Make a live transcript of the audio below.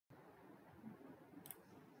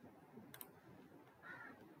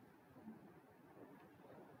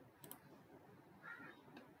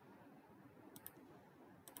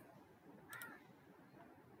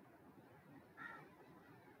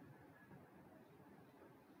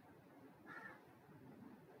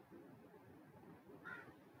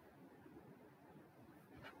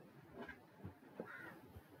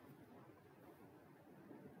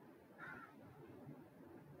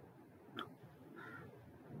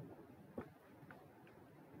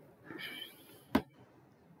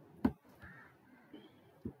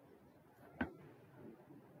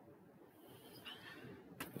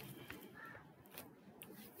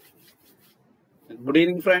Good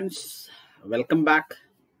evening, friends. Welcome back.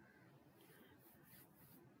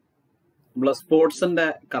 നമ്മൾ സ്പോർട്സിന്റെ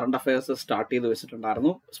current affairs start ചെയ്ത്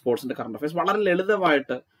വെച്ചിട്ടുണ്ടായിരുന്നു. സ്പോർട്സിന്റെ കറണ്ട് അഫയേഴ്സ് വളരെ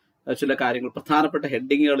ലളിതമായിട്ട് ചില കാര്യങ്ങൾ പ്രധാനപ്പെട്ട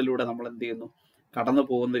ഹെഡിങ്ങുകളിലൂടെ നമ്മൾ എന്ത് ചെയ്യുന്നു കടന്നു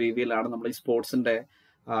പോകുന്ന രീതിയിലാണ് നമ്മൾ ഈ സ്പോർട്സിന്റെ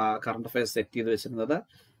കറണ്ട് അഫയേഴ്സ് സെറ്റ് ചെയ്ത് വെച്ചിരുന്നത്.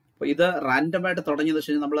 അപ്പോൾ ഇത് റാൻഡമായിട്ട് തുടങ്ങിയെന്ന്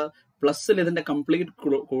വെച്ച് കഴിഞ്ഞാൽ നമ്മൾ പ്ലസ്സിൽ ഇതിന്റെ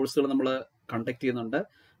കംപ്ലീറ്റ് കോഴ്സുകൾ നമ്മൾ കണ്ടക്ട് ചെയ്യുന്നുണ്ട്.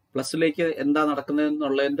 പ്ലസ്സിലേക്ക് എന്താ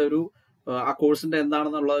നടക്കുന്നതെന്നുള്ളതിന്റെ ഒരു ആ കോഴ്സിന്റെ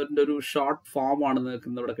എന്താണെന്നുള്ളതിന്റെ ഒരു ഷോർട്ട് ഫോം ആണ് നിങ്ങൾക്ക്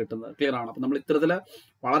ഇന്നിവിടെ കിട്ടുന്നത്. ക്ലിയർ ആണ്. അപ്പൊ നമ്മൾ ഇത്തരത്തില്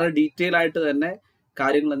വളരെ ഡീറ്റെയിൽ ആയിട്ട് തന്നെ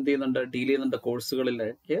കാര്യങ്ങൾ എന്ത് ചെയ്യുന്നുണ്ട്, ഡീൽ ചെയ്യുന്നുണ്ട്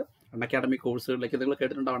കോഴ്സുകളിലേക്ക്, അൺഅക്കാഡമി കോഴ്സുകളിലേക്ക്. നിങ്ങൾ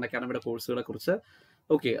കേട്ടിട്ടുണ്ടോ അൺഅക്കാഡമിയുടെ കോഴ്സുകളെ കുറിച്ച്?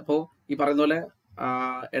 ഓക്കെ, അപ്പോൾ ഈ പറയുന്ന പോലെ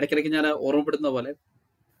ഇടയ്ക്കിടയ്ക്ക് ഞാൻ ഓർമ്മപ്പെടുന്ന പോലെ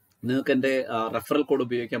നിങ്ങൾക്ക് എൻ്റെ റെഫറൽ കോഡ്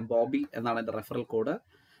ഉപയോഗിക്കാം. ബോബി എന്നാണ് എൻ്റെ റെഫറൽ കോഡ്.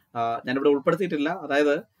 ഞാനിവിടെ ഉൾപ്പെടുത്തിയിട്ടില്ല.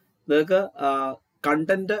 അതായത് നിങ്ങൾക്ക്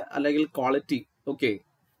കണ്ടന്റ് അല്ലെങ്കിൽ ക്വാളിറ്റി ഓക്കെ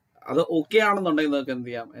അത് ഓക്കെ ആണെന്നുണ്ടെങ്കിൽ നിങ്ങൾക്ക് എന്ത്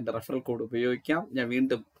ചെയ്യാം, എൻ്റെ റെഫറൽ കോഡ് ഉപയോഗിക്കാം. ഞാൻ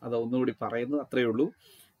വീണ്ടും അത് ഒന്നുകൂടി പറയുന്നു, അത്രയേ ഉള്ളൂ.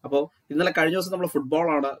 അപ്പോൾ ഇന്നലെ കഴിഞ്ഞ ദിവസം നമ്മൾ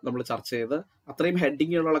ഫുട്ബോളാണ് നമ്മൾ ചർച്ച ചെയ്ത് അത്രയും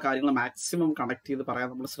ഹെഡിങ്ങുകളുള്ള കാര്യങ്ങൾ മാക്സിമം കണക്ട് ചെയ്ത് പറയാൻ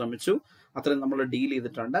നമ്മൾ ശ്രമിച്ചു. അത്രയും നമ്മൾ ഡീൽ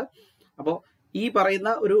ചെയ്തിട്ടുണ്ട്. അപ്പോൾ ഈ പറയുന്ന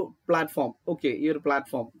ഒരു പ്ലാറ്റ്ഫോം ഓക്കെ, ഈ ഒരു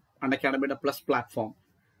പ്ലാറ്റ്ഫോം അൺഅക്കാഡമിയുടെ പ്ലസ് പ്ലാറ്റ്ഫോം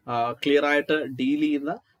ക്ലിയർ ആയിട്ട് ഡീൽ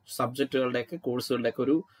ചെയ്യുന്ന സബ്ജക്റ്റുകളുടെയൊക്കെ കോഴ്സുകളുടെയൊക്കെ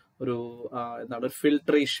ഒരു എന്താണ് ഒരു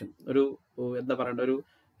ഫിൽട്രേഷൻ, ഒരു എന്താ പറയേണ്ട ഒരു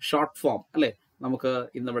ഷോർട്ട് ഫോം അല്ലെ, നമുക്ക്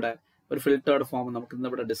ഇന്നിവിടെ ഒരു ഫിൽട്ടേർഡ് ഫോം നമുക്ക്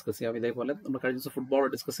ഇന്നിവിടെ ഡിസ്കസ് ചെയ്യാം. ഇതേപോലെ നമ്മൾ കഴിഞ്ഞ ദിവസം ഫുട്ബോൾ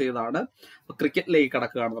ഡിസ്കസ് ചെയ്തതാണ്. അപ്പോൾ ക്രിക്കറ്റിലേക്ക്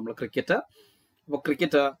കടക്കുകയാണ് നമ്മൾ. ക്രിക്കറ്റ്, അപ്പോൾ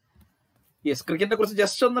ക്രിക്കറ്റിനെ കുറിച്ച്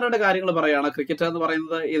ജസ്റ്റ് ഒന്ന് രണ്ട് കാര്യങ്ങൾ പറയുകയാണ്. ക്രിക്കറ്റ് എന്ന്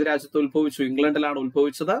പറയുന്നത് ഏത് രാജ്യത്ത് ഉത്ഭവിച്ചു? ഇംഗ്ലണ്ടിലാണ്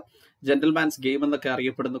ഉത്ഭവിച്ചത്. ജെന്റിൽമാൻസ് ഗെയിം എന്നൊക്കെ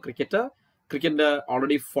അറിയപ്പെടുന്നു ക്രിക്കറ്റ്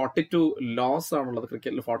ഓൾറെഡി 42 ലോസ് ആണുള്ളത്.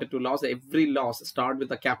 ക്രിക്കറ്റിൽ 42 loss. Every loss start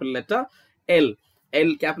with a capital letter L.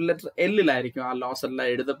 Capital letter എല്ലിലായിരിക്കും ആ ലോസ് എല്ലാം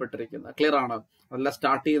എഴുതപ്പെട്ടിരിക്കുന്നത്. ക്ലിയർ ആണ്. അതെല്ലാം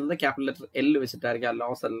സ്റ്റാർട്ട് ചെയ്യുന്നത് ക്യാപിറ്റൽ ലെറ്റർ എൽ വെച്ചിട്ടായിരിക്കും ആ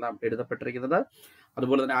ലോസ് എല്ലാം എഴുതപ്പെട്ടിരിക്കുന്നത്.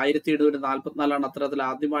 അതുപോലെ തന്നെ 1744 അത്തരത്തിൽ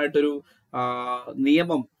ആദ്യമായിട്ടൊരു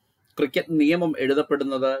നിയമം, ക്രിക്കറ്റ് നിയമം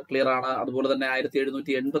എഴുതപ്പെടുന്നത്. ക്ലിയർ ആണ്. അതുപോലെ തന്നെ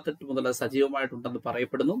 1788 മുതൽ സജീവമായിട്ടുണ്ടെന്ന്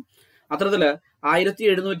പറയപ്പെടുന്നു. അത്തരത്തില്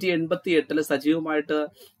 1788 സജീവമായിട്ട്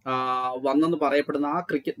വന്നെന്ന് പറയപ്പെടുന്ന ആ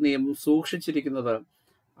ക്രിക്കറ്റ് നിയമം സൂക്ഷിച്ചിരിക്കുന്നത്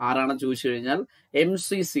ആരാണെന്ന് ചോദിച്ചു കഴിഞ്ഞാൽ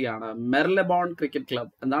MCC ആണ്, മെർലിബോൺ ക്രിക്കറ്റ്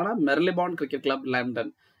ക്ലബ്. എന്താണ്? മെർലിബോൺ cricket club London,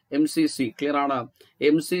 MCC. Clear ആണ്.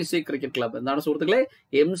 MCC ക്രിക്കറ്റ് ക്ലബ് എന്താണ് സുഹൃത്തുക്കളെ?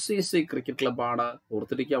 MCC ക്രിക്കറ്റ് ക്ലബ് ആണ്.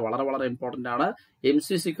 ഓർത്തിരിക്കുക, വളരെ വളരെ ഇമ്പോർട്ടന്റ് ആണ്.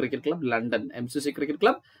 MCC cricket club London. MCC cricket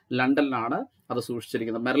club ലണ്ടനിലാണ് അത്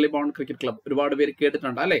സൂക്ഷിച്ചിരിക്കുന്നത്. മെർലിബോൺ ക്രിക്കറ്റ് ക്ലബ് ഒരുപാട് പേര്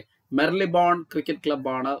കേട്ടിട്ടുണ്ട് അല്ലെ? മെർലിബോൺ ക്രിക്കറ്റ് ക്ലബ്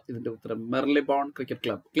ആണ് ഇതിന്റെ ഉത്തരം. മെർലിബോൺ ക്രിക്കറ്റ്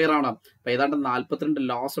ക്ലബ്. ക്ലിയർ ആണ്. അപ്പൊ ഏതാണ്ട് 42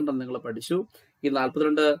 ലോസ് ഉണ്ടെന്ന് നിങ്ങൾ പഠിച്ചു. ഈ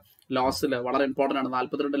 42 ലോസിൽ വളരെ ഇമ്പോർട്ടന്റ് ആണ്.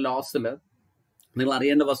 42 ലോസിൽ നിങ്ങൾ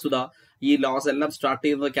അറിയേണ്ട വസ്തുത, ഈ ലോസ് എല്ലാം സ്റ്റാർട്ട്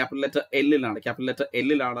ചെയ്യുന്നത് ക്യാപിറ്റൽ ലെറ്റർ എല്ലിലാണ്. ക്യാപിറ്റൽ ലെറ്റർ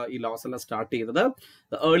എല്ലിലാണ് ഈ ലോസ് എല്ലാം സ്റ്റാർട്ട് ചെയ്യുന്നത്.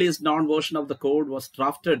 The earliest non version of the code was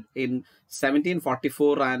drafted in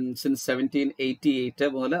 1744 and since 1788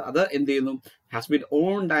 മുതൽ അത് എന്ത് ചെയ്യുന്നു, has been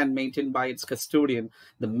owned and maintained by it's custodian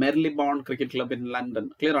the മെർലിബോൺ cricket club in London.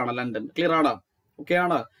 Clear ആണ്. London. Clear ആണ്. Okay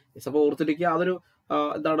ആണ്. അപ്പോൾ ഓർത്തിരിക്കുക, അതൊരു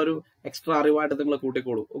എന്താണ് ഒരു എക്സ്ട്രാ അറിവായിട്ട് നിങ്ങൾ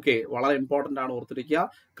കൂട്ടിക്കോളൂ. ഓക്കെ, വളരെ ഇമ്പോർട്ടന്റ് ആണ്. ഓർത്തിരിക്കുക,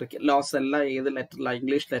 ക്രിക്കറ്റ് ലോസ് എല്ലാം ഏത് ലെറ്ററിലാണ്?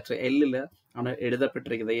 ഇംഗ്ലീഷ് ലെറ്റർ എല്ലില് ആണ്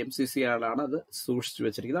എഴുതപ്പെട്ടിരിക്കുന്നത്. MCC ആണ് അത് സൂക്ഷിച്ചു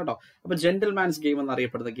വെച്ചിരിക്കുന്നത് കേട്ടോ. അപ്പൊ ജെന്റിൽമാൻസ് ഗെയിം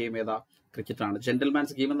എന്നറിയപ്പെടുന്ന ഗെയിം ഏതാ? ക്രിക്കറ്റ് ആണ്.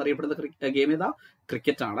 ജെന്റിൽമാൻസ് ഗെയിം എന്നറിയപ്പെടുന്ന ഗെയിം ഏതാ?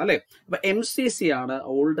 ക്രിക്കറ്റ് ആണ് അല്ലെ? അപ്പൊ MCC ആണ്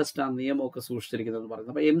ഓൾഡസ്റ്റ് ആ നിയമമൊക്കെ സൂക്ഷിച്ചിരിക്കുന്നത് എന്ന്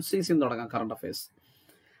പറയുന്നത്. അപ്പൊ MCC തുടങ്ങാം കറണ്ട് അഫയേഴ്സ്.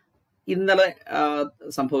 ഇന്നലെ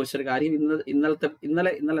സംഭവിച്ചൊരു കാര്യം,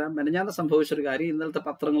 ഇന്നലെ മെനഞ്ഞാന്ന് സംഭവിച്ചൊരു കാര്യം ഇന്നലത്തെ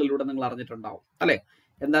പത്രങ്ങളിലൂടെ നിങ്ങൾ അറിഞ്ഞിട്ടുണ്ടാവും അല്ലെ?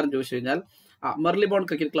 എന്താണെന്ന് ചോദിച്ചു കഴിഞ്ഞാൽ മെർലിബോൺ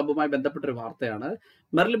ക്രിക്കറ്റ് ക്ലബ്ബുമായി ബന്ധപ്പെട്ടൊരു വാർത്തയാണ്.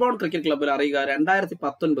 മെർലിബോൺ ക്രിക്കറ്റ് ക്ലബ്ബിൽ അറിയുക,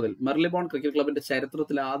 2019 മെർലിബോൺ ക്രിക്കറ്റ് ക്ലബിന്റെ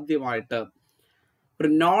ചരിത്രത്തിൽ ആദ്യമായിട്ട് ഒരു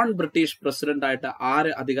നോൺ ബ്രിട്ടീഷ് പ്രസിഡന്റ് ആയിട്ട്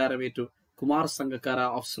ആര് അധികാരമേറ്റു? കുമാർ സംഗക്കാര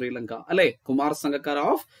ഓഫ് ശ്രീലങ്ക അല്ലെ? കുമാർ സംഗക്കാര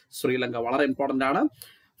ഓഫ് ശ്രീലങ്ക വളരെ ഇമ്പോർട്ടന്റ് ആണ്.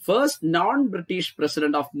 First non British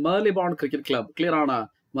president of മെർലിബോൺ cricket club. Clear ആണ്.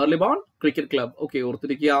 മെർലിബോൺ ക്രിക്കറ്റ് ക്ലബ്. ഓക്കെ,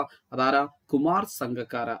 ഓർത്തിരിക്കുക, അതാരാ? കുമാർ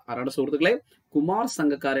സംഗക്കാര. ആരാണ് സുഹൃത്തുക്കളെ? കുമാർ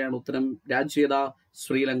സംഗക്കാരയാണ് ഉത്തരം. രാജ്യേത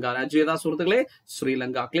ശ്രീലങ്ക. രാജ്യേത സുഹൃത്തുക്കളെ?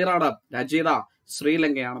 ശ്രീലങ്ക. ക്ലിയർ ആണ്. രാജ്യേത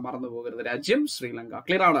ശ്രീലങ്കയാണ്, മറന്നു പോകരുത്. രാജ്യം ശ്രീലങ്ക.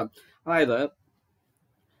 ക്ലിയർ ആണ്. അതായത്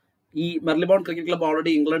ഈ മെർലിബോൺ ക്രിക്കറ്റ് ക്ലബ്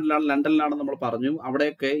ഓൾറെഡി ഇംഗ്ലണ്ടിലാണ്, ലണ്ടനിലാണ് നമ്മൾ പറഞ്ഞു.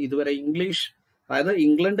 അവിടെയൊക്കെ ഇതുവരെ ഇംഗ്ലീഷ്, അതായത്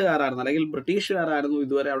ഇംഗ്ലണ്ടുകാരായിരുന്നു അല്ലെങ്കിൽ ബ്രിട്ടീഷുകാരായിരുന്നു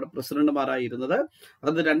ഇതുവരെ അവിടെ പ്രസിഡന്റുമാരായി ഇരുന്നത്.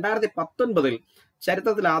 അതായത് 2019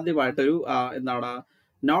 ചരിത്രത്തിൽ ആദ്യമായിട്ടൊരു എന്താണ്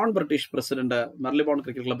നോൺ ബ്രിട്ടീഷ് പ്രസിഡന്റ് മെർലിബോൺ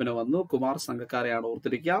ക്രിക്കറ്റ് ക്ലബിന് വന്നു. കുമാർ സംഗക്കാരയാണ്.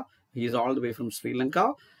 ഓർത്തിരിക്കുക, he is all the way from Sri Lanka.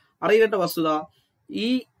 അറിയേണ്ട വസ്തുത, ഈ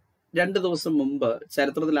 2 ദിവസം മുമ്പ്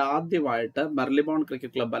ചരിത്രത്തിൽ ആദ്യമായിട്ട് മെർലിബോൺ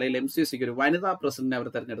ക്രിക്കറ്റ് ക്ലബ് അല്ലെങ്കിൽ MCCക്ക് ഒരു വനിതാ പ്രസിഡന്റിനെ അവർ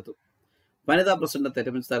തെരഞ്ഞെടുത്തു. വനിതാ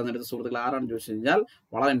പ്രസിഡന്റിനെ തെരഞ്ഞെടുത്ത സുഹൃത്തുക്കൾ ആരാണെന്ന് ചോദിച്ചു കഴിഞ്ഞാൽ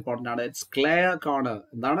വളരെ ഇമ്പോർട്ടന്റ് ആണ്. It's Clare corner.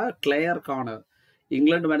 എന്താണ്? Clare corner.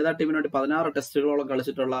 ഇംഗ്ലണ്ട് വനിതാ ടീമിന് വേണ്ടി 16 ടെസ്റ്റുകളോളം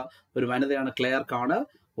കളിച്ചിട്ടുള്ള ഒരു വനിതയാണ് ക്ലെയർ കോണർ.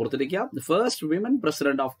 ഓർത്തിരിക്കുക. The first women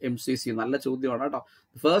president of MCC. നല്ല ചോദ്യമാണ് കേട്ടോ.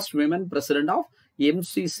 First women president of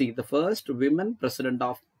MCC. The first women president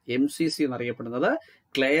of MCC എന്നറിയപ്പെടുന്നത്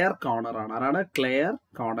ക്ലെയർ കോണർ ആണ്. ആരാണ്? Clare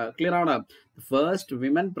corner. ക്ലിയർ ആണ്. First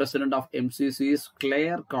women president of MCC is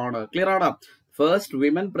Clare corner. Clear ആണ്. First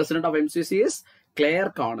women president of MCC is Clare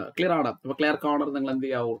corner. Clear ആണ്. അപ്പൊ Clare corner നിങ്ങൾ എന്ത്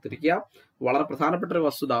ചെയ്യുക? ഓർത്തിരിക്കുക. വളരെ പ്രധാനപ്പെട്ട ഒരു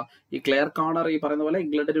വസ്തുത, ഈ ക്ലെയർ കോണർ ഈ പറയുന്ന പോലെ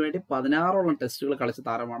ഇംഗ്ലണ്ടിന് വേണ്ടി 16ഓളം ടെസ്റ്റുകൾ കളിച്ച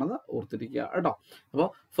താരമാണെന്ന് ഓർത്തിരിക്കുക കേട്ടോ. അപ്പോൾ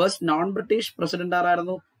ഫസ്റ്റ് നോൺ ബ്രിട്ടീഷ് പ്രസിഡന്റ്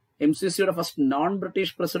ആരായിരുന്നു? MCCയുടെ ഫസ്റ്റ് നോൺ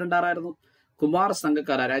ബ്രിട്ടീഷ് പ്രസിഡന്റ് ആരായിരുന്നു? കുമാർ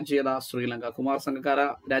സംഗക്കാര. രാജ്യത ശ്രീലങ്ക. കുമാർ സംഗക്കാര.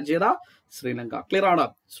 രാജ്യത ശ്രീലങ്ക. ക്ലിയർ ആണ്.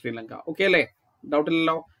 ശ്രീലങ്ക. ഓക്കെ അല്ലേ? ഡൗട്ട്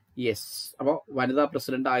ഇല്ലല്ലോ? യെസ്. അപ്പോൾ വനിതാ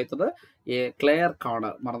പ്രസിഡന്റ് ആയത് ക്ലെയർ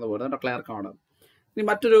കോണർ. മറന്നുപോയത് കേട്ടോ, ക്ലെയർ കോണർ. ഇനി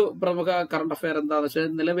മറ്റൊരു പ്രമുഖ കറണ്ട് അഫയർ എന്താണെന്ന്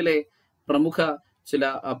വെച്ചാൽ നിലവിലെ പ്രമുഖ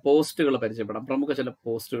ചില പോസ്റ്റുകൾ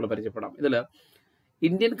പരിചയപ്പെടാം. ഇതിൽ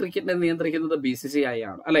ഇന്ത്യൻ ക്രിക്കറ്റിനെ നിയന്ത്രിക്കുന്നത് BCCI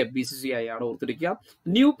ആണ് അല്ലെ? BCCI ആണ്. ഓർത്തിരിക്കുക.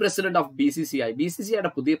 New president of BCCI.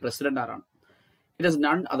 BCCIയുടെ പുതിയ പ്രസിഡന്റ് ആരാണ്? It is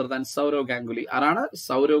none other than Sourav Ganguly. ആരാണ്?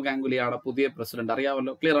 സൗരവ് ഗാംഗുലി ആണ് പുതിയ പ്രസിഡന്റ്.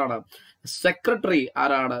 അറിയാമല്ലോ. ക്ലിയർ ആണ്. സെക്രട്ടറി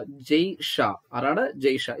ആരാണ്? ജയ് ഷാ. ആരാണ്?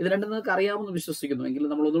 ജയ് ഷാ. ഇത് രണ്ടും നിങ്ങൾക്ക് അറിയാമെന്ന് വിശ്വസിക്കുന്നു. എങ്കിലും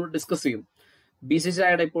നമ്മൾ ഒന്നുകൂടി ഡിസ്കസ് ചെയ്യും.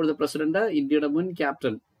 BCCIയുടെ ഇപ്പോഴത്തെ പ്രസിഡന്റ് ഇന്ത്യയുടെ മുൻ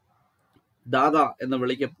ക്യാപ്റ്റൻ ദാദ എന്ന്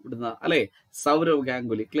വിളിക്കപ്പെടുന്ന അല്ലെ സൗരവ്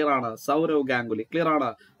ഗാംഗുലി. ക്ലിയർ ആണ്. സൗരവ് ഗാംഗുലി. ക്ലിയർ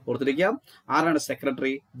ആണ്. ഓർത്തിരിക്കുക. ആരാണ്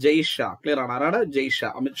സെക്രട്ടറി? ജയ് ഷാ. ക്ലിയർ ആണ്. ആരാണ്? ജയ് ഷാ.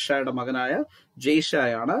 അമിത് ഷായുടെ മകനായ ജയ്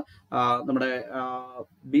ഷായാണ് നമ്മുടെ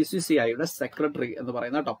BCCIയുടെ സെക്രട്ടറി എന്ന്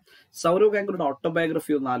പറയുന്നത് കേട്ടോ. സൗരവ് ഗാംഗുലിയുടെ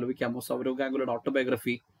ഓട്ടോബയോഗ്രഫി ഒന്ന് ആലോചിക്കാമോ? Sourav ഗാംഗുലിയുടെ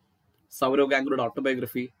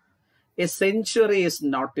autobiography. A century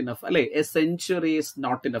is not enough അല്ലെ? A century is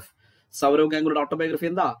not enough. Sourav ഗാംഗുലിയുടെ autobiography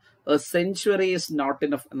എന്താ? A century is not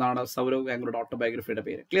enough എന്നാണ് സൗരവ് ഗാംഗുലിയുടെ ഓട്ടോബയോഗ്രഫിയുടെ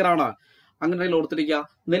പേര്. ക്ലിയർ ആണ്. അങ്ങനെ ഓർത്തിരിക്കുക.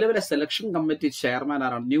 നിലവിലെ സെലക്ഷൻ കമ്മിറ്റി ചെയർമാൻ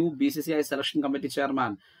ആരാണ്? New BCCI selection committee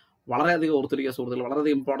chairman. വളരെയധികം ഓർത്തിരിക്കുക സുഹൃത്തുക്കൾ,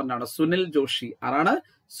 വളരെയധികം ഇമ്പോർട്ടന്റ് ആണ്. സുനിൽ ജോഷി. ആരാണ്?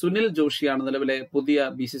 സുനിൽ ജോഷിയാണ് നിലവിലെ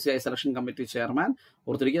പുതിയ BCCI സെലക്ഷൻ കമ്മിറ്റി ചെയർമാൻ.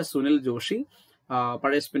 ഓർത്തിരിക്കുക. സുനിൽ ജോഷി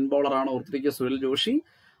പഴയ സ്പിൻ ബോളർ ആണ്. ഓർത്തിരിക്കുക. സുനിൽ ജോഷി.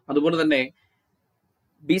 അതുപോലെ തന്നെ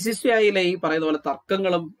BCCIയിലെ ഈ പറയുന്ന പോലെ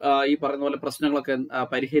തർക്കങ്ങളും ഈ പറയുന്ന പോലെ പ്രശ്നങ്ങളൊക്കെ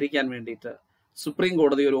പരിഹരിക്കാൻ വേണ്ടിയിട്ട് സുപ്രീം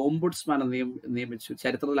കോടതി ഒരു ഓംബുഡ്സ്മാനെ നിയമിച്ചു.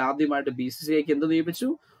 ചരിത്രത്തിൽ ആദ്യമായിട്ട് BCCIക്ക് എന്ത്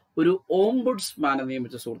നിയമിച്ചു? ഒരു ഓംബുഡ്സ്മാനെ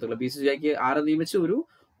നിയമിച്ചു സുഹൃത്തുക്കളെ. BCCIക്ക് ആരെ നിയമിച്ചു? ഒരു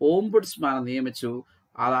ഓംബുഡ്സ്മാനെ നിയമിച്ചു.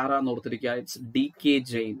 അതാരാന്ന് ഓർത്തിരിക്കുക. It's DK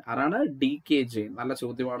Jain. ആരാണ്? DK ജെയിൻ. നല്ല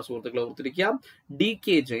ചോദ്യമാണ് സുഹൃത്തുക്കളെ. ഓർത്തിരിക്കുക.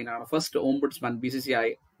 DK ജെയിൻ ആണ് ഫസ്റ്റ് ഓംബുഡ്സ്മാൻ.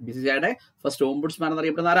 BCCIയുടെ ഫസ്റ്റ് ഓംബുഡ്സ്മാൻ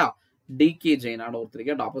എന്നറിയപ്പെടുന്ന ആരാ? DK ജെയിൻ ആണ്.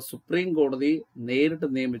 ഓർത്തിരിക്കുക കേട്ടോ. അപ്പൊ സുപ്രീം കോടതി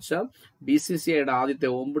നേരിട്ട് നിയമിച്ച BCCIയുടെ ആദ്യത്തെ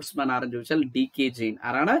ഓംബുഡ്സ്മാൻ ആരെന്ന് ചോദിച്ചാൽ DK ജെയിൻ.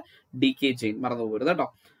 ആരാണ്? DK ജെയിൻ. മറന്നുപോകരുത്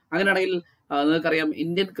കേട്ടോ. അങ്ങനെയാണെങ്കിൽ നിങ്ങൾക്കറിയാം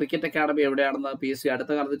ഇന്ത്യൻ ക്രിക്കറ്റ് അക്കാദമി എവിടെയാണെന്ന് PSC അടുത്ത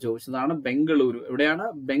കാലത്ത് ചോദിച്ചതാണ്. ബംഗളൂരു.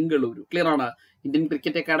 എവിടെയാണ്? ബംഗളൂരു. ക്ലിയർ ആണ്. ഇന്ത്യൻ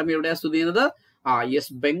ക്രിക്കറ്റ് അക്കാദമി എവിടെയാണ് സ്ഥിതി ചെയ്യുന്നത്?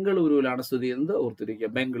 യെസ്, ബംഗളൂരുവിലാണ് സ്ഥിതി ചെയ്യുന്നത്. ഓർത്തിരിക്കുക.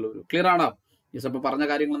 ബംഗളൂരു. ക്ലിയർ ആണ്. യെസ്. അപ്പൊ പറഞ്ഞ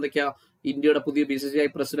കാര്യങ്ങൾ എന്തൊക്കെയാ? ഇന്ത്യയുടെ പുതിയ BCCI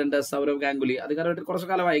പ്രസിഡന്റ് സൗരവ് ഗാംഗുലി. അധികാരമായിട്ട് കുറച്ചു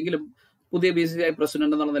കാലമായെങ്കിലും പുതിയ BCCI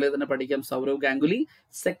പ്രസിഡന്റ് എന്നുള്ള നിലയിൽ തന്നെ പഠിക്കാം. സൗരവ് ഗാംഗുലി.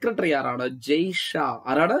 സെക്രട്ടറി ആരാണ്? ജയ് ഷാ.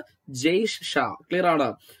 ആരാണ്? ജയ് ഷാ. ക്ലിയർ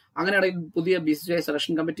ആണ്. അങ്ങനെയാണെങ്കിൽ പുതിയ BCCI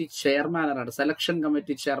സെലക്ഷൻ കമ്മിറ്റി ചെയർമാൻ ആരാണ്? Selection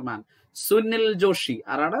committee chairman Sunil Joshi.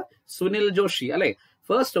 ആരാണ്? സുനിൽ ജോഷി അല്ലെ?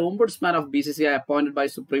 First ombudsman of BCCI appointed by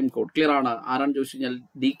supreme court. Clear ആണ്. ആരാണ് ചോദിച്ചു കഴിഞ്ഞാൽ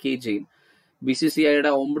DK ജെയിൻ. BCCIയുടെ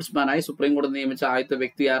ഓംബുഡ്സ്മാനായി സുപ്രീം കോടതി നിയമിച്ച ആദ്യത്തെ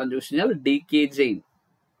വ്യക്തി ആരെന്ന് ചോദിച്ചു കഴിഞ്ഞാൽ DK ജെയിൻ.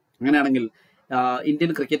 അങ്ങനെയാണെങ്കിൽ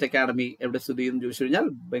ഇന്ത്യൻ ക്രിക്കറ്റ് അക്കാദമി എവിടെ സ്ഥിതി ചെയ്യുന്നു ചോദിച്ചു കഴിഞ്ഞാൽ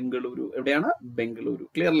ബംഗളൂരു. എവിടെയാണ്? ബംഗളൂരു.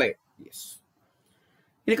 ക്ലിയർ അല്ലേ? യെസ്.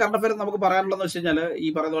 ഇനി കറണ്ട് അഫയർ നമുക്ക് പറയാനുള്ളതെന്ന് വെച്ച് കഴിഞ്ഞാൽ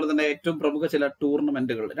ഈ പറയുന്ന പോലെ തന്നെ ഏറ്റവും പ്രമുഖ ചില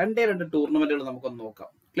ടൂർണമെന്റുകൾ, രണ്ട് ടൂർണമെന്റുകൾ നമുക്കൊന്ന് നോക്കാം.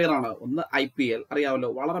 ക്ലിയർ ആണ്. ഒന്ന് IPL.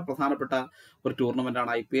 അറിയാമല്ലോ, വളരെ പ്രധാനപ്പെട്ട ഒരു ടൂർണമെന്റ്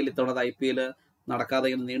ആണ് IPL. ഇത്തവണ IPL നടക്കാതെ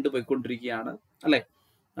ഇങ്ങനെ നീണ്ടുപോയിക്കൊണ്ടിരിക്കുകയാണ് അല്ലെ?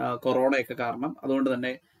 കൊറോണയൊക്കെ കാരണം. അതുകൊണ്ട്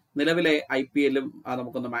തന്നെ നിലവിലെ IPLും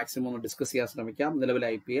നമുക്കൊന്ന് മാക്സിമം ഒന്ന് ഡിസ്കസ് ചെയ്യാൻ ശ്രമിക്കാം.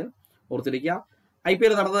 നിലവിലെ IPL ഓർത്തിരിക്കുക.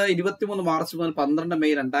 IPL നടന്നത് 23 മാർച്ച് മുതൽ 12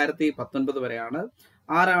 മെയ് 2019 വരെയാണ്.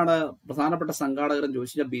 ആരാണ് പ്രധാനപ്പെട്ട സംഘാടകർ എന്ന്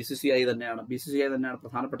ചോദിച്ചാൽ BCCI തന്നെയാണ്. BCCI തന്നെയാണ്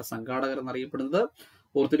പ്രധാനപ്പെട്ട സംഘാടകർ എന്നറിയപ്പെടുന്നത്.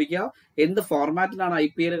 ഓർത്തിരിക്കുക. എന്ത് ഫോർമാറ്റിലാണ്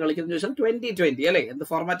IPL കളിക്കുന്നത് ചോദിച്ചാൽ 2020 അല്ലെ? എന്ത്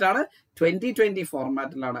ഫോർമാറ്റാണ്? 2020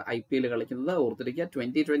 ഫോർമാറ്റിലാണ് IPL കളിക്കുന്നത്. ഓർത്തിരിക്കുക.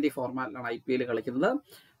 2020 ഫോർമാറ്റിലാണ് IPL കളിക്കുന്നത്.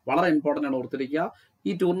 വളരെ ഇമ്പോർട്ടന്റ് ആണ്. ഓർത്തിരിക്കുക.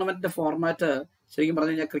 ഈ ടൂർണമെന്റിന്റെ ഫോർമാറ്റ് ശരിക്കും പറഞ്ഞു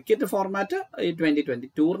കഴിഞ്ഞാൽ ക്രിക്കറ്റ് ഫോർമാറ്റ് 2020.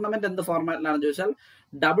 ടൂർണമെന്റ് എന്ത് ഫോർമാറ്റിലാണെന്ന് ചോദിച്ചാൽ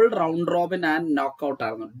double round Robin and knockout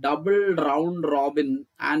ആയിരുന്നു. Double round Robin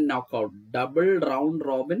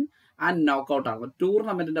and knockout ആയിരുന്നു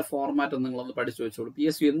ടൂർണമെന്റിന്റെ ഫോർമാറ്റ്. നിങ്ങളൊന്ന് പഠിച്ചു വെച്ചോളൂ.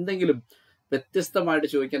 PSC എന്തെങ്കിലും വ്യത്യസ്തമായിട്ട്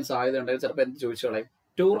ചോദിക്കാൻ സാധ്യത ഉണ്ടെങ്കിൽ ചിലപ്പോൾ എന്ത് ചോദിച്ചോളെ,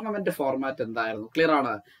 ടൂർണമെന്റ് ഫോർമാറ്റ് എന്തായിരുന്നു? ക്ലിയർ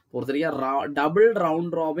ആണ്. ഓർത്തിരിക്കുക. Double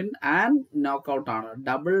round Robin and knockout ആണ്.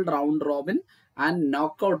 Double round Robin and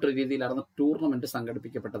knockout രീതിയിലായിരുന്നു ടൂർണമെന്റ്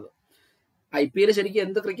സംഘടിപ്പിക്കപ്പെട്ടത്. IPL ശരിക്കും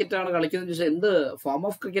എന്ത് ക്രിക്കറ്റ് ആണ് കളിക്കുന്നത് ചോദിച്ചാൽ, എന്ത് ഫോം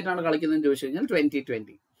ഓഫ് ക്രിക്കറ്റ് ആണ് കളിക്കുന്നതെന്ന് ചോദിച്ചു കഴിഞ്ഞാൽ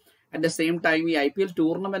 2020. അറ്റ് ദ സെയിം ടൈം ഈ IPL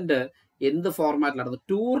ടൂർണമെന്റ് എന്ത് ഫോർമാറ്റിലാണ്?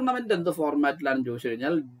 ടൂർണമെന്റ് എന്ത് ഫോർമാറ്റിലാണെന്ന് ചോദിച്ചു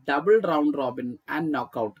കഴിഞ്ഞാൽ double round Robin and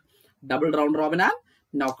knockout. Double round Robin and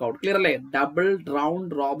knockout. Clear അല്ലേ? Double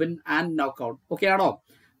round Robin and knockout. Okay ആണോ?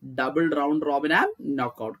 Double round Robin and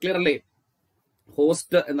knockout. Clear അല്ലേ?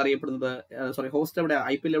 ഹോസ്റ്റ് എന്നറിയപ്പെടുന്നത് host എവിടെ?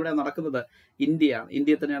 IPL എവിടെയാണ് നടക്കുന്നത്? ഇന്ത്യയാണ്.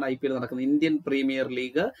 ഇന്ത്യയിൽ തന്നെയാണ് IPL നടക്കുന്നത്. ഇന്ത്യൻ പ്രീമിയർ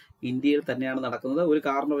ലീഗ് ഇന്ത്യയിൽ തന്നെയാണ് നടക്കുന്നത്. ഒരു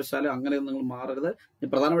കാരണവശാലും അങ്ങനെ നിങ്ങൾ മാറരുത്. ഞാൻ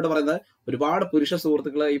പ്രധാനമായിട്ട് പറയുന്നത്, ഒരുപാട് പുരുഷ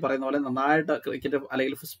സുഹൃത്തുക്കൾ ഈ പറയുന്ന പോലെ നന്നായിട്ട് ക്രിക്കറ്റ്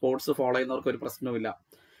അല്ലെങ്കിൽ സ്പോർട്സ് ഫോളോ ചെയ്യുന്നവർക്ക് ഒരു പ്രശ്നവുമില്ല.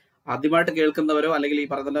 ആദ്യമായിട്ട് കേൾക്കുന്നവരോ അല്ലെങ്കിൽ ഈ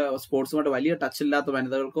പറയുന്ന സ്പോർട്സുമായിട്ട് വലിയ ടച്ച് ഇല്ലാത്ത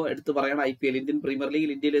വനിതകൾക്കോ എടുത്തു പറയണം, IPL ഇന്ത്യൻ പ്രീമിയർ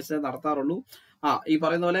ലീഗിൽ ഇന്ത്യയിൽ വെച്ച് നടത്താറുള്ളൂ. ഈ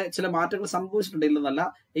പറയുന്ന പോലെ ചില മാറ്റങ്ങൾ സംഭവിച്ചിട്ടുണ്ടെന്നല്ല,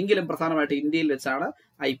 എങ്കിലും പ്രധാനമായിട്ട് ഇന്ത്യയിൽ വെച്ചാണ്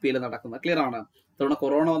IPL നടക്കുന്നത്. ക്ലിയർ ആണ്? ഇത്തവണ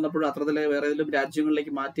കൊറോണ വന്നപ്പോഴും അത്രത്തിലെ വേറെ ഏതെങ്കിലും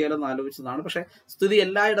രാജ്യങ്ങളിലേക്ക് മാറ്റിയാലോ എന്ന് ആലോചിച്ചതാണ്. പക്ഷെ സ്ഥിതി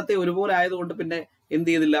എല്ലായിടത്തെയും ഒരുപോലെ ആയതുകൊണ്ട് പിന്നെ എന്ത്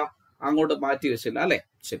ചെയ്തില്ല, അങ്ങോട്ട് മാറ്റി വെച്ചില്ല അല്ലെ?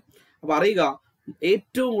 ശരി. അപ്പൊ അറിയുക,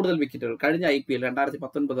 ഏറ്റവും കൂടുതൽ വിക്കറ്റുകൾ കഴിഞ്ഞ IPL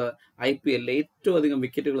 2019 IPL ഏറ്റവും അധികം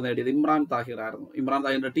വിക്കറ്റുകൾ നേടിയത് ഇമ്രാൻ താഹിർ ആയിരുന്നു. Imran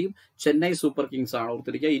താഹിറിന്റെ team Chennai super Kings ആണ്.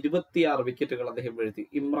 ഓർത്തിരിക്കുക, 26 വിക്കറ്റുകൾ അദ്ദേഹം വീഴ്ത്തി.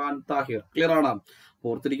 ഇമ്രാൻ താഹിർ. ക്ലിയർ ആണ്?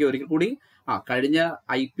 ഓർത്തിരിക്കുക ഒരിക്കൽ കൂടി, കഴിഞ്ഞ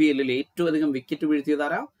IPL ഏറ്റവും അധികം വിക്കറ്റ്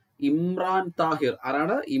വീഴ്ത്തിയതാരാ? ഇമ്രാൻ താഹിർ.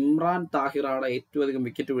 ആരാണ്? ഇമ്രാൻ താഹിർ ആണ് ഏറ്റവും അധികം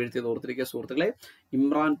വിക്കറ്റ് വീഴ്ത്തിയത്. ഓർത്തിരിക്കുക സുഹൃത്തുക്കളെ,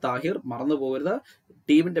 ഇമ്രാൻ താഹിർ. മറന്നു പോകരുത്.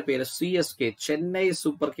 ടീമിന്റെ പേര് CSK, ചെന്നൈ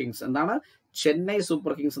സൂപ്പർ കിങ്സ്. എന്താണ്? ചെന്നൈ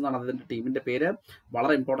സൂപ്പർ കിങ്സ് എന്നാണ് അതിന്റെ ടീമിന്റെ പേര്.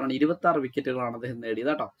 വളരെ ഇമ്പോർട്ടന്റ് ആണ്. 26 വിക്കറ്റുകളാണ് അദ്ദേഹം നേടിയത്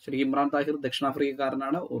കേട്ടോ. ശരിക്കും ഇമ്രാൻ താഹിർ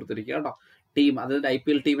ദക്ഷിണാഫ്രിക്കക്കാരനാണ്. ഓർത്തിരിക്കുക കേട്ടോ. ടീം അതിന്റെ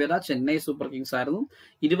IPL ടീം ഏതാ? ചെന്നൈ സൂപ്പർ കിങ്സ് ആയിരുന്നു.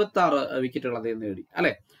 26 വിക്കറ്റുകൾ അദ്ദേഹം നേടി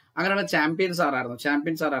അല്ലെ? അങ്ങനെയാണ് ചാമ്പ്യൻസ് ആരായിരുന്നു?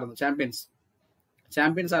 ചാമ്പ്യൻസ്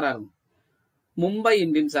ആരായിരുന്നു? മുംബൈ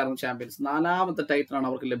ഇന്ത്യൻസ് ആയിരുന്നു ചാമ്പ്യൻസ്. 4ാമത്തെ ടൈറ്റിലാണ്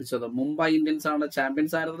അവർക്ക് ലഭിച്ചത്. മുംബൈ ഇന്ത്യൻസ് ആണ്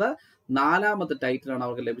ചാമ്പ്യൻസ് ആയിരുന്നത്. 4ാമത്തെ ടൈറ്റിലാണ്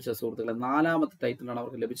അവർക്ക് ലഭിച്ചത് സുഹൃത്തുക്കളെ. 4ാമത്തെ ടൈറ്റിലാണ്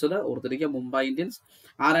അവർക്ക് ലഭിച്ചത്. ഓർത്തിരിക്കുക, മുംബൈ ഇന്ത്യൻസ്.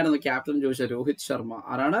 ആരായിരുന്നു ക്യാപ്റ്റൻ ചോദിച്ചാൽ രോഹിത് ശർമ്മ.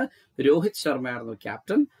 ആരാണ്? രോഹിത് ശർമ്മയായിരുന്നു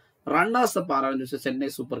ക്യാപ്റ്റൻ. റണ്ണേഴ്സ് അപ്പ് ആരാണെന്ന് ചോദിച്ചാൽ Chennai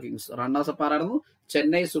super Kings. Runners up ആരായിരുന്നു?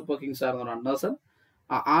 ചെന്നൈ സൂപ്പർ കിങ്സ് ആയിരുന്നു റണ്ണേഴ്സ്.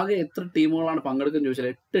 ആകെ എത്ര ടീമുകളാണ് പങ്കെടുക്കുന്നത് ചോദിച്ചാൽ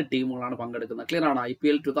 8 ടീമുകളാണ് പങ്കെടുക്കുന്നത്. ക്ലിയർ ആണ്?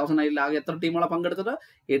 IPL 2009 ആകെ എത്ര ടീമുകളാണ് പങ്കെടുത്തത്?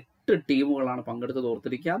 8 ടീമുകളാണ് പങ്കെടുത്തത്.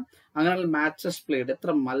 ഓർത്തിരിക്കാം. അങ്ങനെ മാച്ചസ് പ്ലേഡ്, എത്ര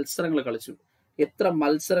മത്സരങ്ങൾ കളിച്ചു? 60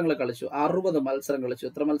 മത്സരങ്ങൾ കളിച്ചു.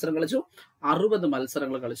 എത്ര മത്സരം കളിച്ചു? 60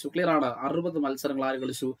 മത്സരങ്ങൾ കളിച്ചു. ക്ലിയർ ആണ്? 60 മത്സരങ്ങൾ ആര്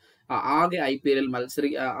കളിച്ചു? ആകെ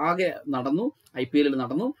IPL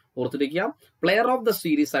നടന്നു. ഓർത്തിരിക്കുക. പ്ലെയർ ഓഫ് ദ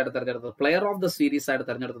സീരീസ് ആയിട്ട്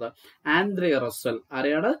തെരഞ്ഞെടുത്തത് ആൻഡ്രേ റസൽ.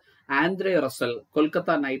 ആരെയാണ്? Andre Russell.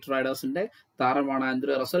 കൊൽക്കത്ത നൈറ്റ് റൈഡേഴ്സിന്റെ താരമാണ്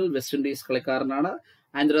ആൻഡ്രേ റസൽ. വെസ്റ്റ് ഇൻഡീസ് കളിക്കാരനാണ്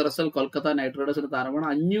ആൻഡ്രേ റസൽ. കൊൽക്കത്ത നൈറ്റ് റൈഡേഴ്സിന്റെ താരമാണ്.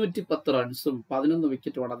 510 റൺസും 11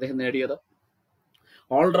 വിക്കറ്റുമാണ് അദ്ദേഹം നേടിയത്.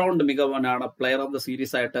 All-round മികവനാണ്. Player of the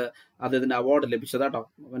series ആയിട്ട് അദ്ദേഹത്തിന് അവാർഡ് ലഭിച്ചത് കേട്ടോ.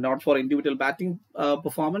 Not for individual batting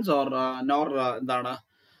performance or nor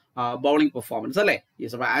bowling performance അല്ലെ?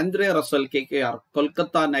 Andre Russell, KKR,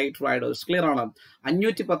 Kolkata night Riders. Clear ആണ്?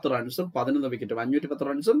 510 റൺസും 11 വിക്കറ്റും. 510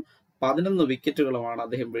 റൺസും 11 വിക്കറ്റുകളുമാണ്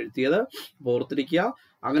അദ്ദേഹം വീഴ്ത്തിയത്. അപ്പോൾ ഓർത്തിരിക്കുക.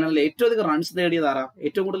 അങ്ങനെയുള്ള ഏറ്റവും അധികം റൺസ് നേടിയത് ആരാ?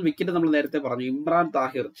 ഏറ്റവും കൂടുതൽ വിക്കറ്റ് നമ്മൾ നേരത്തെ പറഞ്ഞു, ഇമ്രാൻ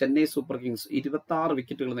താഹിർ, ചെന്നൈ സൂപ്പർ കിങ്സ് 26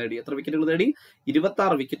 വിക്കറ്റുകൾ നേടി. എത്ര വിക്കറ്റുകൾ നേടി?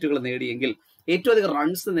 26 വിക്കറ്റുകൾ നേടിയെങ്കിൽ ഏറ്റവും അധികം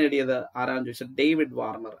റൺസ് നേടിയത് ആരാന്ന് ചോദിച്ചാൽ ഡേവിഡ്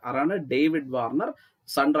വാർണർ. ആരാണ്? David Warner.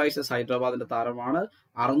 സൺറൈസേഴ്സ് ഹൈദരാബാദിന്റെ താരമാണ്.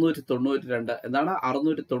 692. എന്താണ്?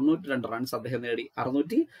 692 റൺസ് അദ്ദേഹം നേടി.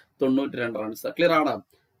 692 റൺസ്. ക്ലിയർ ആണ്?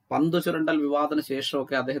 പന്ത് ചുരണ്ടൽ വിവാദത്തിന്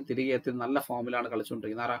ശേഷമൊക്കെ അദ്ദേഹം തിരികെ എത്തി നല്ല ഫോമിലാണ്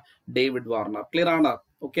കളിച്ചുകൊണ്ടിരിക്കുന്നത്. ആരാ? David Warner. ക്ലിയർ ആണ്?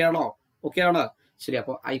 ഓക്കെ ആണ്? ശരി.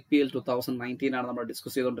 അപ്പോൾ IPL 2019 ആണ് നമ്മൾ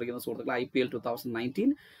ഡിസ്കസ് ചെയ്തുകൊണ്ടിരിക്കുന്ന സുഹൃത്തുക്കൾ. IPL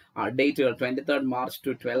 2019 ഡേറ്റുകൾ 23 മാർച്ച്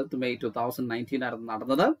ടു 12 മെയ് 2019 ആയിരുന്നു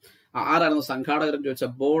നടന്നത്. ആരായിരുന്നു സംഘാടകരെന്ന്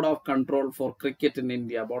ചോദിച്ചാൽ board of control four cricket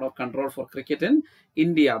in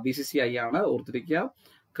India. BCCI ആണ്. ഓർത്തിരിക്കുക.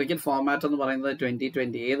 ക്രിക്കറ്റ് ഫോർമാറ്റ് എന്ന് പറയുന്നത്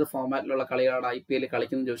 2020. ഏത് ഫോർമാറ്റിലുള്ള കളിയാണ് IPL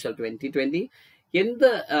കളിക്കുന്നത് ചോദിച്ചാൽ 2020. എന്ത്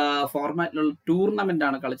ഫോർമാറ്റിലുള്ള ടൂർണമെന്റ്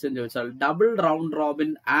ആണ് കളിച്ചതെന്ന് ചോദിച്ചാൽ double round Robin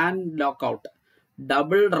and knockout.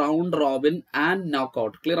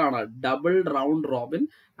 Clear ആണ്? Double round Robin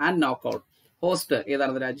and knockout. Host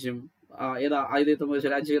ഏതായിരുന്നു രാജ്യം?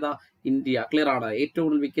 രാജ്യം ഏതാ? ഇന്ത്യ. ക്ലിയർ ആണ്? ഏറ്റവും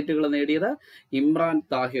കൂടുതൽ വിക്കറ്റുകൾ നേടിയത് ഇമ്രാൻ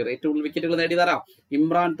താഹിർ. ഏറ്റവും കൂടുതൽ വിക്കറ്റുകൾ നേടിയതാരാ?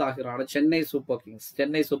 ഇമ്രാൻ താഹിർ ആണ്. ചെന്നൈ സൂപ്പർ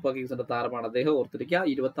കിങ്സിന്റെ താരമാണ് അദ്ദേഹം. ഓർത്തിരിക്കുക.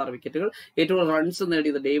 26 വിക്കറ്റുകൾ. ഏറ്റവും കൂടുതൽ റൺസ്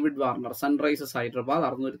നേടിയത് David Warner, Sunrisers Hyderabad,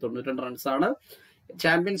 692 runs ആണ്.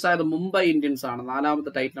 ചാമ്പ്യൻസ് ആയത് മുംബൈ ഇന്ത്യൻസ് ആണ്.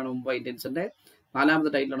 4ാമത്തെ ടൈറ്റിലാണ് മുംബൈ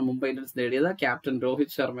ഇന്ത്യൻസ് നേടിയത്. ക്യാപ്റ്റൻ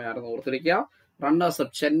രോഹിത് ശർമ്മയായിരുന്നു. ഓർത്തിരിക്കുക. Runners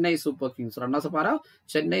up Chennai super Kings. ആരാ?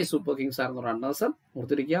 ചെന്നൈ സൂപ്പർ കിങ്സ് ആയിരുന്നു റണ്ണേഴ്സ്.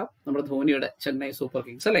 ഓർത്തിരിക്കുക. നമ്മുടെ ധോണിയുടെ ചെന്നൈ സൂപ്പർ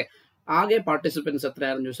കിങ്സ് അല്ലെ? ആകെ പാർട്ടിസിപ്പൻസ്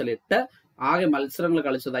എത്രയാണെന്ന് ചോദിച്ചാൽ 8. ആകെ മത്സരങ്ങൾ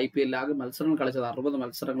കളിച്ചത് IPL 60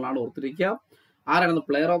 മത്സരങ്ങളാണ്. ഓർത്തിരിക്കുക. ആരാണ്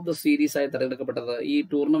പ്ലെയർ ഓഫ് ദ സീരീസ് ആയി തെരഞ്ഞെടുക്കപ്പെട്ടത്? ഈ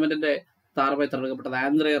ടൂർണമെന്റിന്റെ താരമായി തെരഞ്ഞെടുക്കപ്പെട്ടത്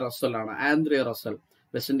ആൻഡ്രേ റസൽ ആണ്.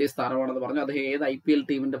 വെസ്റ്റ് ഇൻഡീസ് താരമാണെന്ന് പറഞ്ഞു. അദ്ദേഹം ഏത് IPL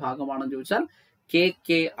ടീമിന്റെ ഭാഗമാണെന്ന് ചോദിച്ചാൽ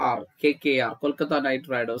KKR Kolkata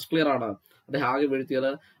night Riders. Clear ആണ്. അദ്ദേഹം ആകെ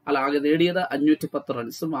വീഴ്ത്തിയത് ആകെ നേടിയത് 510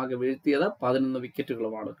 റൺസും ആകെ വീഴ്ത്തിയത് 11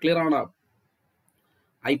 വിക്കറ്റുകളുമാണ്. ക്ലിയർ ആണ്.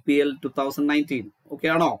 IPL 2019 ഓക്കെ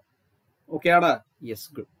ആണോ? ഓക്കെ ആണ്. Yes,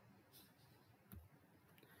 good.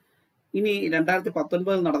 ഇനി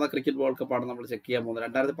 2019 നടന്ന ക്രിക്കറ്റ് വേൾഡ് കപ്പാണ് നമ്മൾ ചെക്ക് ചെയ്യാൻ പോകുന്നത്.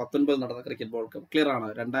 2019 നടന്ന ക്രിക്കറ്റ് വേൾഡ് കപ്പ്. ക്ലിയർ ആണ്.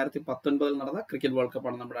 2019 നടന്ന ക്രിക്കറ്റ് വേൾഡ്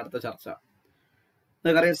കപ്പാണ് നമ്മുടെ അടുത്ത ചർച്ച.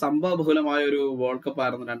 നിങ്ങൾക്കറിയാം, സംഭവബഹുലമായ ഒരു വേൾഡ് കപ്പ്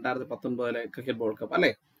ആയിരുന്നു 2019 ക്രിക്കറ്റ് വേൾഡ് കപ്പ്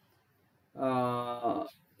അല്ലെ?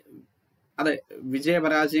 അതെ,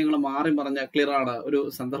 വിജയപരാജയങ്ങൾ മാറി പറഞ്ഞ ക്ലിയർ ആണ് ഒരു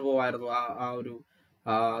സന്ദർഭമായിരുന്നു ആ ഒരു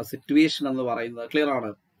സിറ്റുവേഷൻ എന്ന് പറയുന്നത്. ക്ലിയർ ആണ്.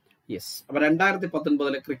 യെസ്. അപ്പൊ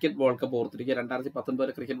 2019 ക്രിക്കറ്റ് വേൾഡ് കപ്പ് ഓർത്തിരിക്കുക.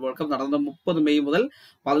 2019 ക്രിക്കറ്റ് വേൾഡ് കപ്പ് നടന്നത് 30 മെയ് മുതൽ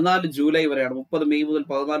 14 ജൂലൈ വരെയാണ്. 30 മെയ് മുതൽ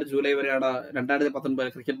 14 ജൂലൈ വരെയാണ്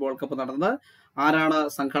 2019 ക്രിക്കറ്റ് വേൾഡ് കപ്പ് നടന്നത്. ആരാണ്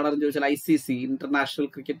സംഘാടനം ചോദിച്ചാൽ ICC, international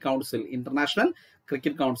cricket council. International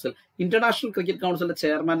cricket കൗൺസിലിന്റെ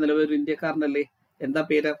ചെയർമാൻ നിലവിൽ ഒരു ഇന്ത്യക്കാരനല്ലേ? എന്താ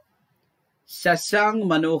പേര്? ശശാങ്ക്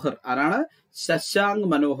മനോഹർ. ആരാണ്? ശശാങ്ക്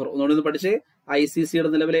മനോഹർ. ഒന്നുകൂടി പഠിച്ചേ. ICCയുടെ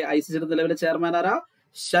നിലവിലെ ചെയർമാൻ ആരാ?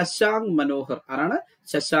 ശശാങ്ക് മനോഹർ. ആരാണ്?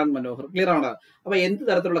 ശശാങ്ക് മനോഹർ. ക്ലിയർ ആണ്. അപ്പൊ എന്ത്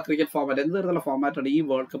തരത്തിലുള്ള ക്രിക്കറ്റ് ഫോമാറ്റ്, എന്ത് തരത്തിലുള്ള ഫോമാറ്റാണ് ഈ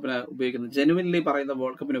വേൾഡ് കപ്പിന് ഉപയോഗിക്കുന്നത്? ജെനുവിൻലി പറയുന്ന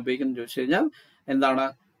വേൾഡ് കപ്പിന് ഉപയോഗിക്കുന്നത് ചോദിച്ചു കഴിഞ്ഞാൽ എന്താണ്?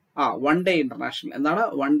 One day international. എന്താണ്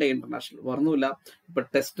വൺ ഡേ ഇന്റർനാഷണൽ? വർണ്ണമില്ല. ഇപ്പൊ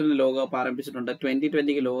ടെസ്റ്റിന് ലോകകപ്പ് ആരംഭിച്ചിട്ടുണ്ട്,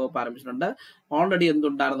 2020 ലോകകപ്പ് ആരംഭിച്ചിട്ടുണ്ട്. ഓൾറെഡി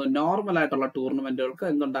എന്തുണ്ടായിരുന്നു? നോർമൽ ആയിട്ടുള്ള ടൂർണമെന്റുകൾക്ക്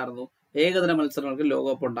എന്തുണ്ടായിരുന്നു? ഏകദിന മത്സരങ്ങൾക്ക്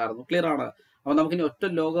ലോകകപ്പ് ഉണ്ടായിരുന്നു. ക്ലിയർ ആണ്. അപ്പൊ നമുക്കിനി ഒറ്റ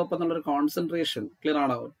ലോകകപ്പ് എന്നുള്ളൊരു കോൺസെൻട്രേഷൻ, ക്ലിയർ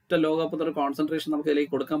ആണ്, ഒറ്റ ലോകകപ്പ് എന്നൊരു കോൺസെൻട്രേഷൻ നമുക്ക്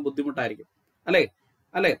ഇതിലേക്ക് കൊടുക്കാൻ ബുദ്ധിമുട്ടായിരിക്കും അല്ലേ?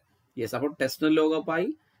 യെസ്. അപ്പോൾ ടെസ്റ്റിന് ലോകകപ്പായി,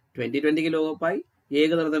 2020 ലോകകപ്പായി,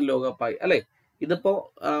 ഏകദിനത്തിന് ലോകകപ്പായി അല്ലെ? ഇതിപ്പോ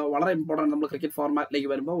വളരെ ഇമ്പോർട്ടന്റ്. നമ്മൾ ക്രിക്കറ്റ് ഫോർമാറ്റിലേക്ക്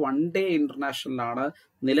വരുമ്പോൾ വൺ ഡേ ഇന്റർനാഷണൽ ആണ്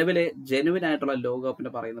നിലവിലെ ജെനുവിൻ ആയിട്ടുള്ള ലോകകപ്പിന്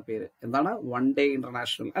പറയുന്ന പേര്. എന്താണ്? വൺ ഡേ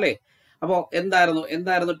ഇന്റർനാഷണൽ അല്ലെ? അപ്പോ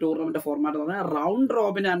എന്തായിരുന്നു ടൂർണമെന്റ് ഫോർമാറ്റ് എന്ന് പറഞ്ഞാൽ റൗണ്ട്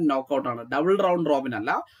റോബിൻ ആൻഡ് നോക്കൌട്ട് ആണ്. ഡബിൾ റൗണ്ട് റോബിൻ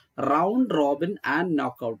അല്ല, റൗണ്ട് റോബിൻ ആൻഡ്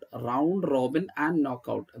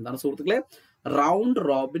നോക്കൌട്ട്. എന്താണ് സുഹൃത്തുക്കളെ? റൗണ്ട്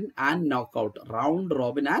റോബിൻ ആൻഡ് നോക്കൌട്ട്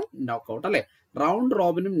അല്ലെ? റൗണ്ട്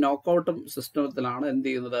റോബിനും നോക്കൌട്ടും സിസ്റ്റത്തിലാണ് എന്ത്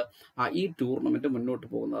ചെയ്യുന്നത്? ഈ ടൂർണമെന്റ് മുന്നോട്ട്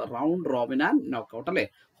പോകുന്നത്. റൗണ്ട് റോബിൻ ആൻഡ് നോക്കൌട്ട് അല്ലെ?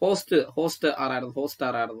 ഹോസ്റ്റ്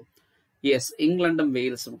ആരായിരുന്നു? യെസ്, ഇംഗ്ലണ്ടും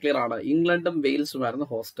വെയിൽസും. ക്ലിയർ ആണ്. ഇംഗ്ലണ്ടും വെയിൽസും ആയിരുന്നു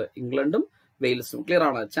ഹോസ്റ്റ്. ക്ലിയർ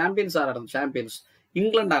ആണ്. ചാമ്പ്യൻസ് ആരായിരുന്നു?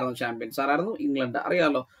 ഇംഗ്ലണ്ട് ആയിരുന്നു ചാമ്പ്യൻസ്. ആരായിരുന്നു? ഇംഗ്ലണ്ട്.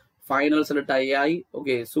 അറിയാലോ, ഫൈനൽസിൽ ടൈ ആയി.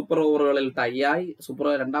 ഓക്കെ, സൂപ്പർ ഓവറുകളിൽ ടൈ ആയി.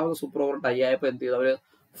 രണ്ടാമത് സൂപ്പർ ഓവർ ടൈ ആയപ്പോൾ എന്ത് ചെയ്തു? അവര്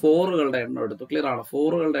 4കളുടെ എണ്ണം എടുത്തു. ക്ലിയർ ആണ്.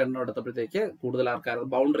 4കളുടെ എണ്ണം എടുത്തപ്പോഴത്തേക്ക് കൂടുതൽ ആൾക്കാർ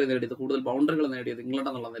കൂടുതൽ ബൗണ്ടറികൾ നേടിയത് ഇംഗ്ലണ്ട്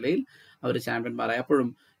എന്നുള്ള നിലയിൽ അവർ ചാമ്പ്യന്മാരായി. അപ്പോഴും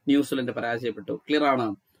ന്യൂസിലൻഡ് പരാജയപ്പെട്ടു. ക്ലിയർ ആണ്.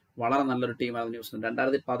 വളരെ നല്ലൊരു ടീമായിരുന്നു ന്യൂസിലൻഡ്.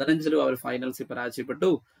 2015 അവർ ഫൈനൽസിൽ പരാജയപ്പെട്ടു,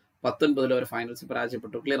 19 അവർ ഫൈനൽസിൽ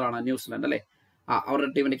പരാജയപ്പെട്ടു. ക്ലിയർ ആണ്. ന്യൂസിലൻഡ് അല്ലെ?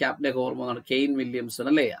 അവരുടെ ടീമിന്റെ ക്യാപ്റ്റനെ ഓർമ്മ വന്നാണ് കെയ്ൻ വില്യംസൺ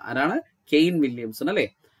അല്ലെ? ആരാണ്? കെയ്ൻ വില്യംസൺ അല്ലെ?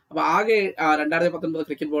 അപ്പൊ ആകെ 2019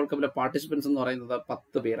 ക്രിക്കറ്റ് വേൾഡ് കപ്പിലെ പാർട്ടിസിപ്പൻസ് എന്ന് പറയുന്നത്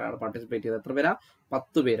 10 പേരാണ് പാർട്ടിസിപ്പേറ്റ് ചെയ്തത്. എത്ര പേരാ?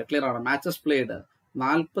 10 പേര്. ക്ലിയർ ആണ്. മാച്ചസ് പ്ലേഡ്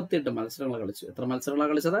 48 മത്സരങ്ങൾ കളിച്ചു. എത്ര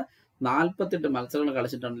മത്സരങ്ങളാണ് കളിച്ചത്? 48 മത്സരങ്ങൾ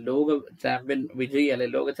കളിച്ചിട്ടാണ് ലോക ചാമ്പ്യൻ വിജയി അല്ലെ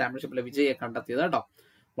ലോക ചാമ്പ്യൻഷിപ്പിലെ വിജയിയെ കണ്ടെത്തിയത് കേട്ടോ.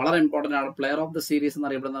 വളരെ ഇമ്പോർട്ടന്റ് ആണ്. പ്ലെയർ ഓഫ് ദ സീരീസ്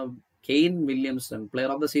എന്നറിയപ്പെടുന്ന Kane Williamson. Player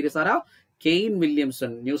of the series ആരാ? Kane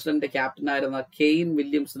Williamson. ന്യൂസിലൻഡിന്റെ ക്യാപ്റ്റൻ ആയിരുന്ന കെയ്ൻ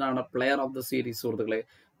വില്യംസൺ ആണ് പ്ലെയർ ഓഫ് ദ സീരീസ്. സുഹൃത്തുക്കളെ,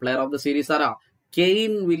 പ്ലെയർ ഓഫ് ദ സീരീസ് ആരാ?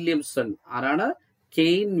 Kane Williamson. ആരാണ്?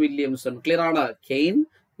 Kane Williamson. ക്ലിയർ ആണ്. Kane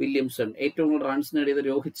Williamson. ഏറ്റവും കൂടുതൽ റൺസ് നേടിയത്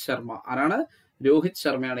രോഹിത് ശർമ്മ. ആരാണ്? രോഹിത്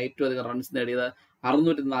ശർമ്മയാണ് ഏറ്റവും അധികം റൺസ് നേടിയത്.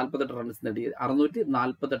 648 റൺസ്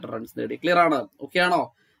നേടി. ക്ലിയർ ആണ്. ഓക്കെ ആണോ?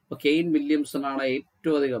 അപ്പൊ കെയ്ൻ വില്യംസൺ ആണ്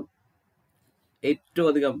ഏറ്റവും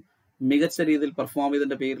അധികം മികച്ച രീതിയിൽ പെർഫോം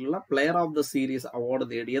ചെയ്തതിന്റെ പേരിലുള്ള player of the series award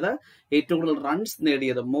നേടിയത്. ഏറ്റവും കൂടുതൽ റൺസ്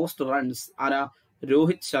നേടിയത്, മോസ്റ്റ് റൺസ് ആരാ?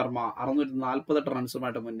 രോഹിത് ശർമ്മ 648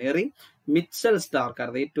 റൺസുമായിട്ട് മുന്നേറി. മിച്ചൽ സ്റ്റാർക്ക്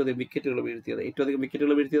ആയിരുന്നു ഏറ്റവും അധികം വിക്കറ്റുകൾ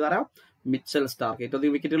വീഴ്ത്തിയത്. ആരാ? Mitchell Starc. ഏറ്റവും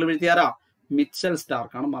അധികം വിക്കറ്റുകൾ വീഴ്ത്തിയ ആരാ? മിച്ചൽ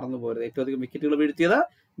സ്റ്റാർക്ക് ആണ്. മറന്നുപോയത്. ഏറ്റവും അധികം വിക്കറ്റുകൾ വീഴ്ത്തിയത്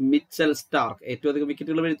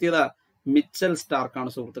മിച്ചൽ സ്റ്റാർക്ക് ആണ്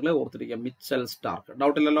സുഹൃത്തുക്കളെ, ഓർത്തിരിക്കുക. Mitchell Starc.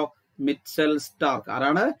 ഡൗട്ട് ഇല്ലല്ലോ? Mitchell Starc.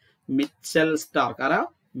 ആരാണ്? Mitchell Starc. ആരാ?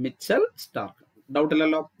 Mitchell Starc. ഡൗട്ട്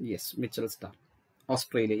ഇല്ലല്ലോ? Yes, Mitchell Starc.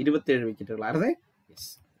 Australia 27 വിക്കറ്റുകളായിരുന്നേ.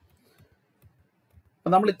 Yes. അപ്പൊ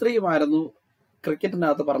നമ്മൾ ഇത്രയുമായിരുന്നു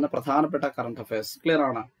ക്രിക്കറ്റിനകത്ത് പറഞ്ഞ പ്രധാനപ്പെട്ട കറണ്ട് അഫയേഴ്സ്. ക്ലിയർ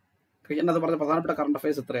ആണ്. ക്രിക്കറ്റിനകത്ത് പറഞ്ഞ പ്രധാനപ്പെട്ട കറണ്ട്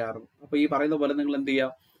അഫയേഴ്സ് ഇത്രയായിരുന്നു. അപ്പൊ ഈ പറയുന്ന പോലെ നിങ്ങൾ എന്ത്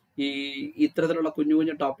ചെയ്യുക? ഈ ഇത്തരത്തിലുള്ള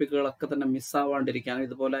കുഞ്ഞു ടോപ്പിക്കുകളൊക്കെ തന്നെ മിസ്സാവാണ്ടിരിക്കാനും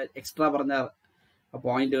ഇതുപോലെ എക്സ്ട്രാ പറഞ്ഞ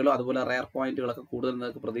പോയിന്റുകളും അതുപോലെ റെയർ പോയിന്റുകളൊക്കെ കൂടുതൽ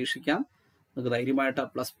നിങ്ങൾക്ക് പ്രതീക്ഷിക്കാം. നിങ്ങൾക്ക് ധൈര്യമായിട്ട്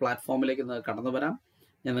പ്ലസ് പ്ലാറ്റ്ഫോമിലേക്ക് നിങ്ങൾക്ക് കടന്നു വരാം.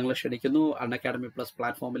 ഞാൻ നിങ്ങളെ ക്ഷണിക്കുന്നു അൺഅക്കാഡമി പ്ലസ്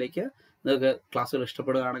പ്ലാറ്റ്ഫോമിലേക്ക്. നിങ്ങൾക്ക് ക്ലാസ്സുകൾ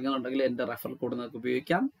ഇഷ്ടപ്പെടുകയാണെന്നുണ്ടെങ്കിൽ എൻ്റെ റെഫർ കോഡ് നിങ്ങൾക്ക്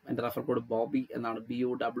ഉപയോഗിക്കാം. എൻ്റെ റെഫർ കോഡ് ബോബി എന്നാണ്.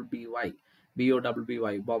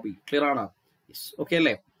 BOBBY ബോബി. ക്ലിയർ ആണ്? യെസ്. ഓക്കെ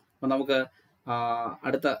അല്ലേ? അപ്പൊ നമുക്ക്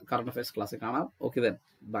അടുത്ത കറണ്ട് അഫയേഴ്സ് ക്ലാസ്സിൽ കാണാം. Okay then,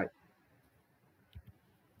 by.